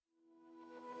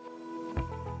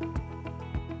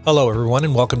Hello, everyone,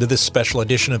 and welcome to this special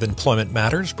edition of Employment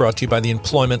Matters, brought to you by the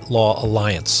Employment Law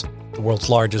Alliance, the world's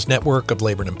largest network of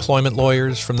labor and employment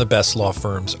lawyers from the best law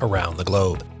firms around the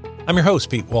globe. I'm your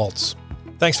host, Pete Waltz.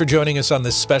 Thanks for joining us on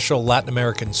this special Latin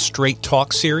American Straight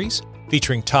Talk series,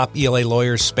 featuring top ELA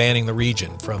lawyers spanning the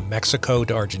region, from Mexico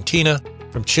to Argentina,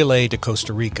 from Chile to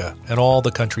Costa Rica, and all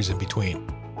the countries in between.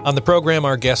 On the program,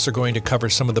 our guests are going to cover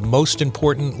some of the most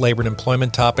important labor and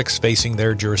employment topics facing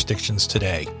their jurisdictions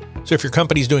today. So if your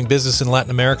company is doing business in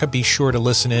Latin America, be sure to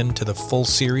listen in to the full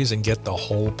series and get the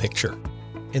whole picture.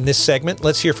 In this segment,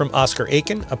 let's hear from Oscar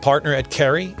Aiken, a partner at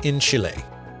Carey in Chile.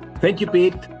 Thank you,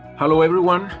 Pete. Hello,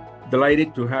 everyone.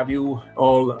 Delighted to have you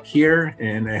all here,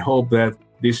 and I hope that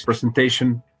this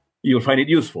presentation, you'll find it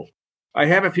useful. I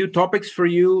have a few topics for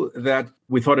you that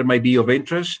we thought it might be of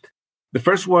interest. The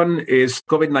first one is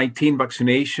COVID-19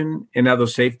 vaccination and other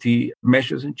safety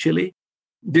measures in Chile.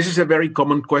 This is a very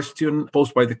common question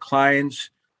posed by the clients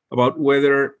about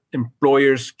whether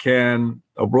employers can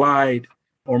oblige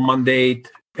or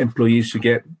mandate employees to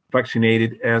get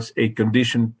vaccinated as a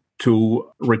condition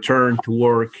to return to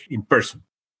work in person.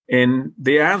 And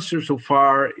the answer so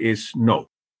far is no.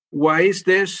 Why is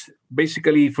this?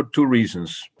 Basically for two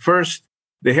reasons. First,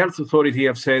 the health authority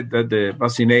have said that the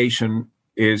vaccination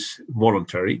is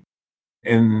voluntary.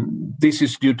 And this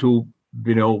is due to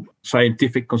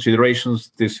scientific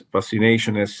considerations. This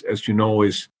vaccination, as you know,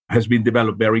 has been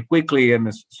developed very quickly and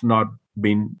it's not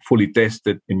been fully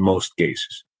tested in most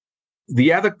cases.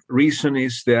 The other reason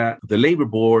is that the labor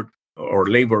board or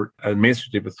labor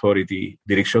administrative authority,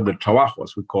 Dirección del Trabajo,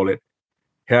 as we call it,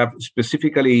 have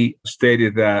specifically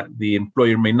stated that the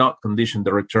employer may not condition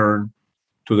the return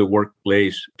to the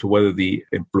workplace to whether the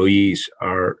employees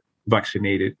are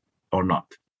vaccinated or not.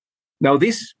 Now,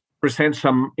 this presents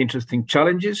some interesting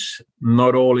challenges.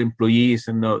 Not all employees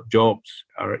and not jobs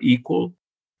are equal.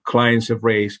 Clients have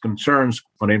raised concerns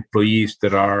on employees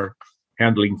that are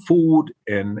handling food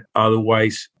and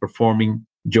otherwise performing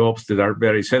jobs that are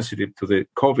very sensitive to the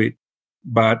COVID.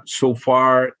 But so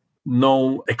far,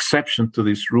 no exception to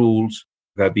these rules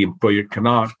that the employer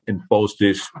cannot impose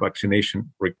this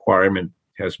vaccination requirement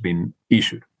has been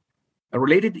issued. A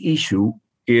related issue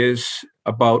is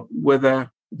about whether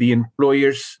the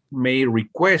employers may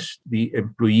request the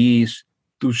employees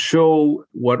to show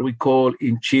what we call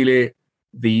in Chile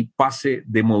the pase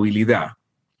de movilidad.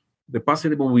 The pase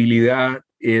de movilidad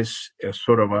is a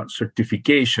sort of a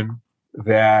certification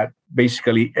that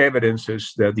basically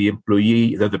evidences that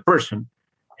the person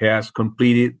has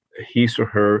completed his or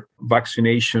her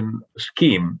vaccination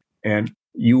scheme. And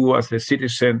you as a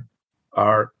citizen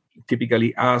are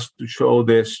typically asked to show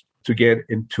this to get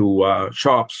into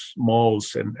shops,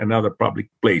 malls, and other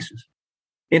public places.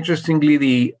 Interestingly,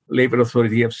 the labor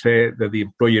authority have said that the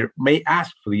employer may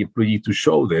ask for the employee to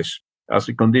show this as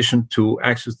a condition to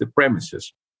access the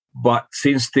premises. But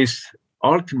since this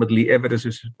ultimately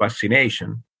evidences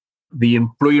vaccination, the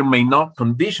employer may not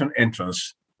condition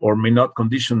entrance or may not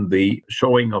condition the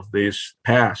showing of this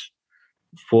pass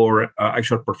for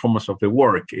actual performance of the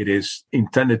work. It is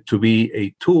intended to be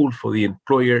a tool for the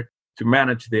employer to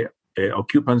manage the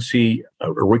occupancy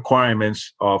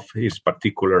requirements of his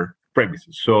particular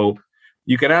premises. So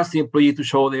you can ask the employee to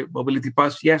show the mobility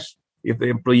pass. Yes, if the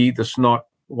employee does not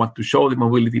want to show the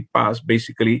mobility pass,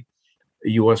 basically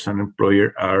you as an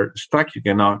employer are stuck. You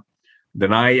cannot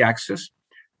deny access,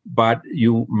 but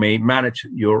you may manage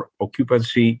your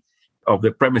occupancy of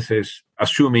the premises,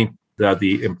 assuming that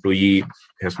the employee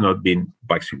has not been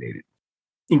vaccinated.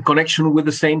 In connection with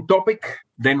the same topic,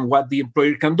 then what the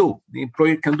employer can do? The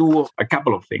employer can do a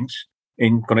couple of things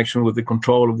in connection with the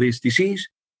control of this disease.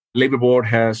 Labor Board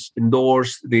has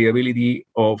endorsed the ability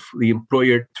of the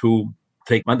employer to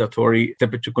take mandatory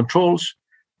temperature controls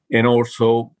and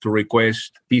also to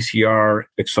request PCR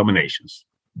examinations.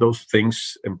 Those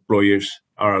things employers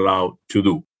are allowed to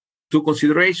do. Two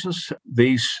considerations: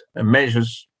 these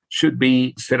measures should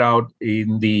be set out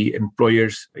in the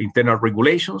employer's internal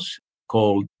regulations,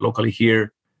 called locally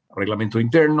here Reglamento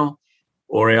Interno,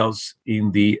 or else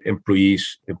in the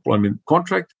employee's employment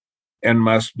contract, and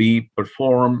must be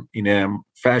performed in a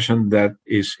fashion that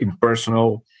is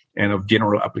impersonal and of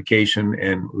general application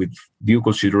and with due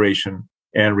consideration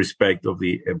and respect of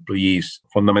the employee's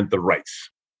fundamental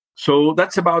rights. So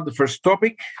that's about the first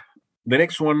topic. The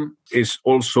next one is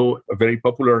also a very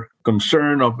popular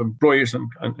concern of employers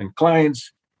and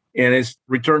clients, and is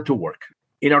return to work.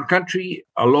 In our country,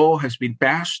 a law has been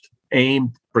passed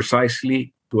aimed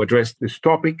precisely to address this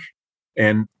topic,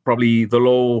 and probably the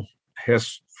law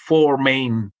has four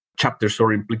main chapters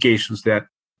or implications that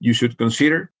you should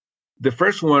consider. The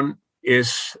first one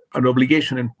is an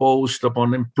obligation imposed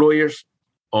upon employers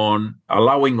on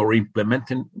allowing or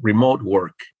implementing remote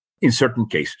work in certain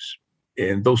cases.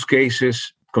 And those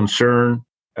cases concern,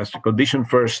 as a condition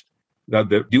first, that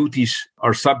the duties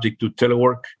are subject to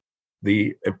telework,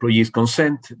 the employee's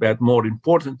consent, but more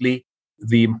importantly,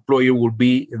 the employer will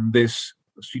be in this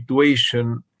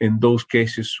situation in those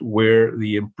cases where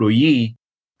the employee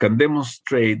can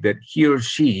demonstrate that he or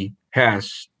she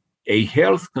has a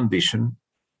health condition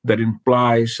that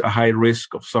implies a high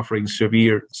risk of suffering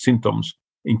severe symptoms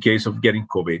in case of getting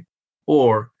COVID,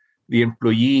 or the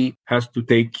employee has to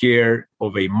take care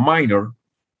of a minor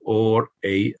or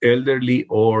a elderly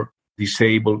or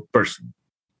disabled person.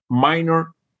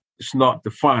 Minor is not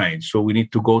defined, so we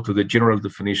need to go to the general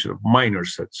definition of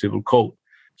minors at Civil Code.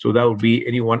 So that would be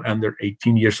anyone under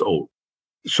 18 years old.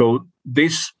 So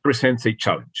this presents a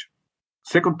challenge.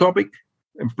 Second topic,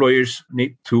 employers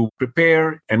need to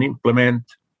prepare and implement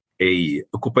a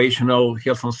occupational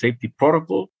health and safety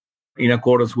protocol in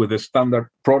accordance with the standard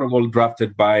protocol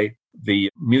drafted by the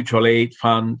Mutual Aid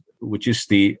Fund, which is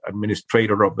the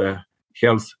administrator of the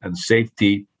health and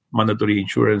safety mandatory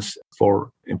insurance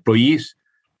for employees,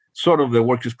 sort of the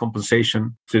workers'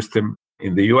 compensation system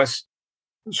in the US.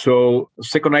 So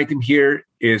second item here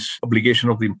is obligation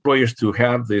of the employers to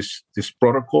have this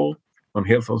protocol on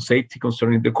health and safety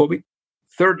concerning the COVID.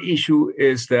 Third issue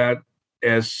is that,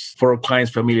 as for our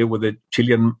clients familiar with the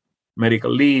Chilean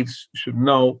medical leaves, should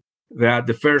know that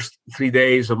the first 3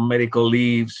 days of medical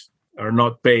leaves are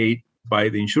not paid by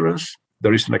the insurance.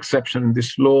 There is an exception in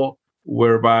this law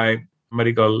whereby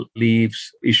medical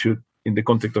leaves issued in the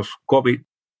context of COVID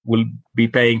will be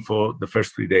paying for the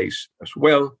first 3 days as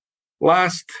well.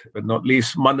 Last but not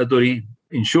least, mandatory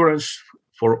insurance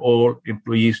for all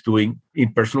employees doing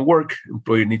in-person work.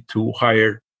 Employer need to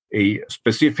hire a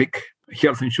specific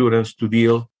health insurance to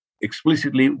deal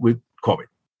explicitly with COVID.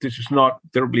 This is not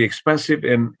terribly expensive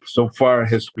and so far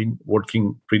has been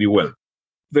working pretty well.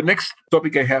 The next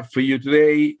topic I have for you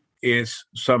today is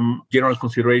some general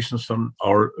considerations on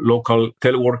our local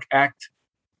Telework Act.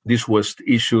 This was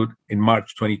issued in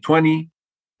March 2020.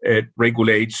 It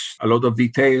regulates a lot of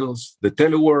details, the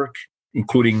telework,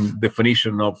 including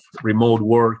definition of remote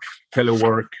work,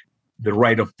 telework, the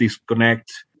right of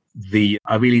disconnect, the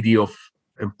ability of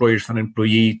employers and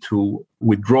employee to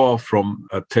withdraw from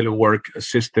a telework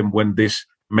system when this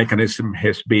mechanism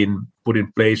has been put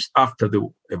in place after the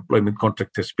employment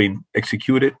contract has been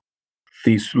executed.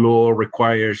 This law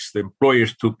requires the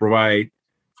employers to provide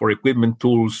for equipment,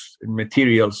 tools, and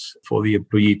materials for the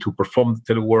employee to perform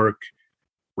the telework,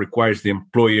 requires the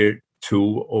employer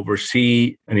to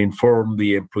oversee and inform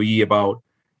the employee about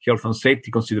health and safety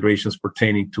considerations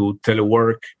pertaining to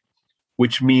telework,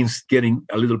 which means getting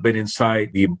a little bit inside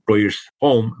the employer's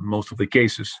home in most of the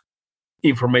cases,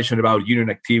 information about union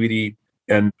activity,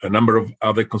 and a number of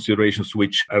other considerations,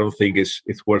 which I don't think is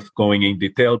worth going in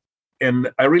detail. And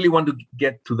I really want to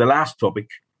get to the last topic,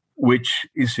 which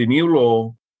is a new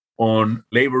law on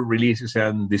labor releases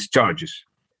and discharges.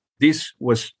 This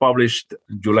was published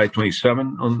July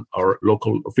 27 on our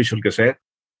local official gazette,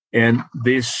 and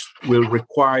this will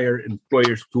require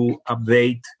employers to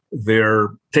update their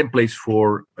templates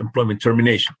for employment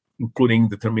termination, including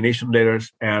the termination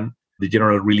letters and the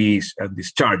general release and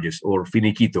discharges, or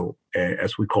finiquito,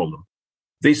 as we call them.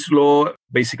 This law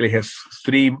basically has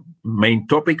three main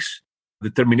topics.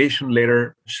 The termination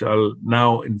letter shall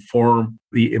now inform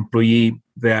the employee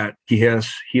that he or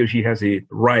she has a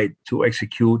right to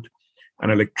execute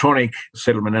an electronic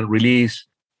settlement and release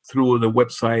through the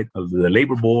website of the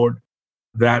labor board.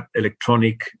 That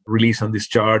electronic release and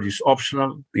discharge is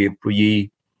optional. The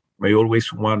employee may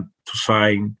always want to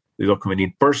sign the document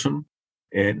in person,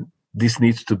 and this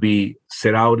needs to be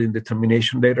set out in the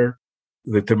termination letter.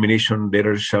 The termination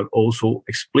letter shall also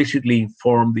explicitly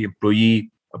inform the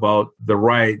employee about the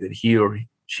right that he or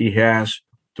she has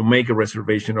to make a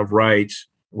reservation of rights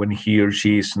when he or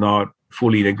she is not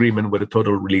fully in agreement with the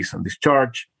total release and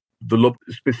discharge. The law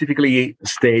specifically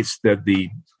states that the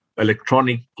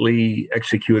electronically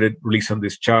executed release and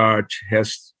discharge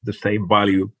has the same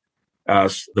value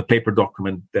as the paper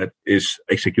document that is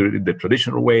executed in the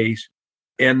traditional ways.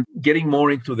 And getting more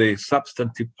into the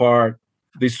substantive part,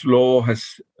 this law has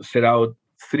set out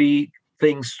three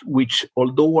things which,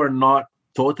 although are not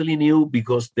totally new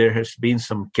because there has been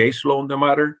some case law on the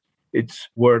matter, it's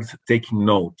worth taking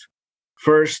note.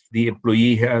 First, the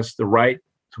employee has the right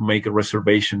to make a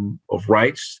reservation of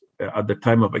rights at the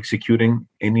time of executing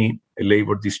any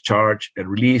labor discharge and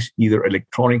release, either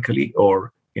electronically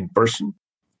or in person.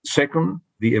 Second,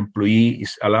 the employee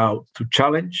is allowed to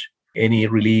challenge any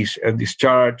release and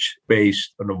discharge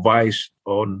based on advice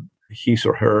on his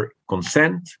or her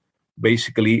consent.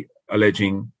 Basically,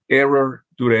 alleging error,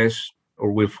 duress,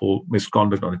 or willful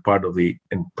misconduct on the part of the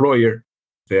employer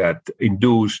that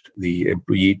induced the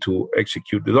employee to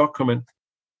execute the document.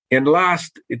 And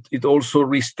last, it also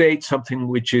restates something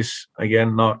which is,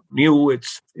 again, not new.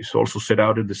 It's also set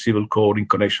out in the Civil Code in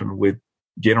connection with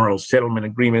general settlement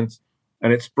agreements.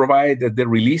 And it's provided that the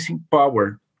releasing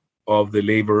power of the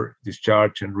labor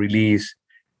discharge and release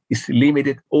is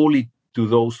limited only to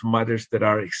those matters that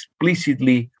are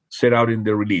explicitly set out in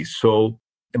the release. So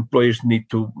employers need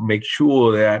to make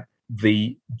sure that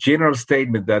the general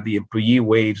statement that the employee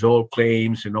waives all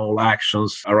claims and all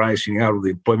actions arising out of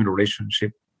the employment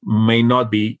relationship may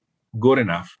not be good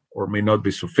enough or may not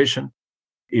be sufficient.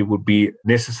 It would be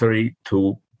necessary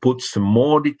to put some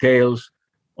more details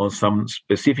on some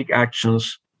specific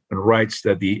actions and rights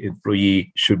that the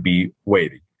employee should be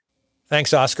waiving.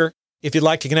 Thanks, Oscar. If you'd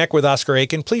like to connect with Oscar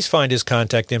Aiken, please find his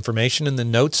contact information in the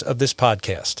notes of this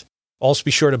podcast. Also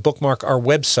be sure to bookmark our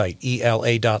website,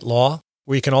 ela.law,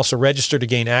 where you can also register to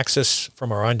gain access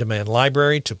from our on-demand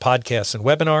library to podcasts and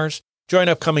webinars, join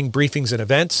upcoming briefings and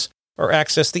events, or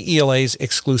access the ELA's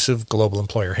exclusive Global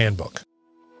Employer Handbook.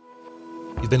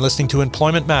 You've been listening to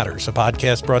Employment Matters, a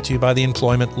podcast brought to you by the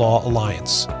Employment Law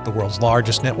Alliance, the world's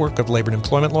largest network of labor and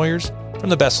employment lawyers from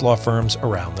the best law firms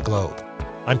around the globe.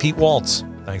 I'm Pete Waltz.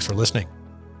 Thanks for listening.